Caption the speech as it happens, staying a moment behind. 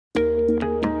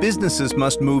businesses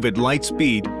must move at light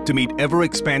speed to meet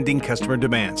ever-expanding customer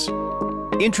demands.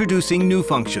 Introducing new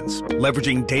functions,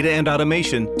 leveraging data and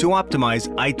automation to optimize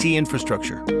IT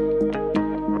infrastructure.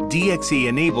 DXE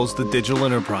enables the digital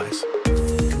enterprise.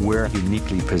 We're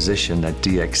uniquely positioned at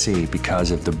DXE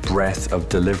because of the breadth of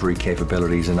delivery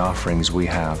capabilities and offerings we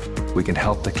have. We can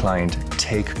help the client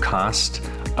take cost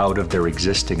out of their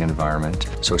existing environment,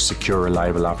 so secure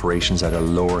reliable operations at a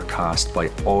lower cost by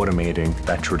automating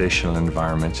that traditional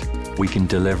environment. We can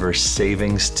deliver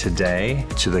savings today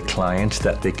to the client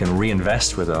that they can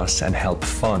reinvest with us and help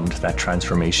fund that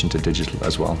transformation to digital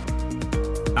as well.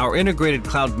 Our integrated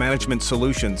cloud management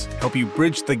solutions help you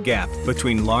bridge the gap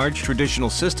between large traditional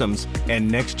systems and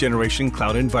next-generation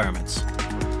cloud environments.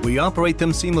 We operate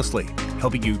them seamlessly,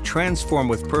 helping you transform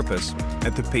with purpose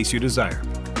at the pace you desire.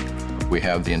 We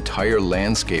have the entire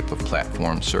landscape of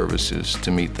platform services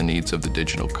to meet the needs of the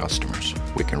digital customers.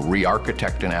 We can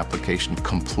re-architect an application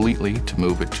completely to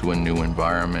move it to a new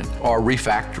environment, or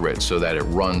refactor it so that it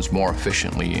runs more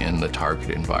efficiently in the target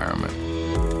environment.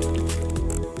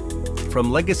 From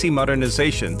legacy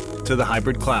modernization to the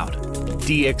hybrid cloud,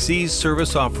 DXE's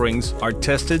service offerings are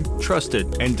tested,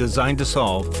 trusted, and designed to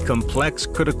solve complex,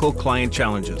 critical client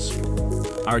challenges.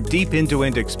 Our deep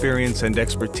end-to-end experience and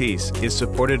expertise is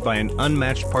supported by an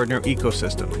unmatched partner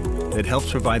ecosystem that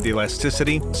helps provide the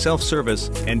elasticity, self-service,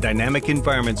 and dynamic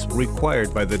environments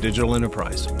required by the digital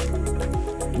enterprise.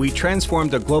 We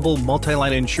transformed a global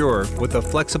multi-line insurer with a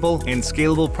flexible and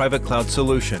scalable private cloud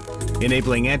solution,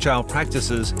 enabling agile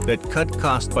practices that cut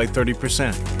costs by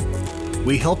 30%.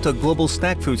 We helped a global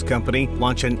snack foods company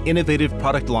launch an innovative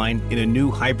product line in a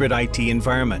new hybrid IT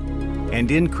environment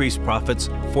and increase profits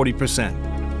 40%.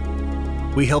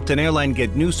 We helped an airline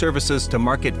get new services to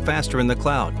market faster in the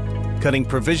cloud, cutting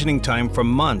provisioning time from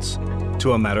months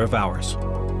to a matter of hours.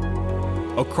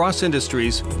 Across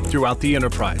industries throughout the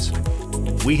enterprise,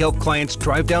 we help clients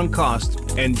drive down costs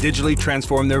and digitally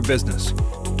transform their business.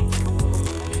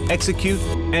 Execute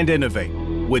and innovate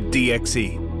with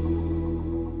DXE.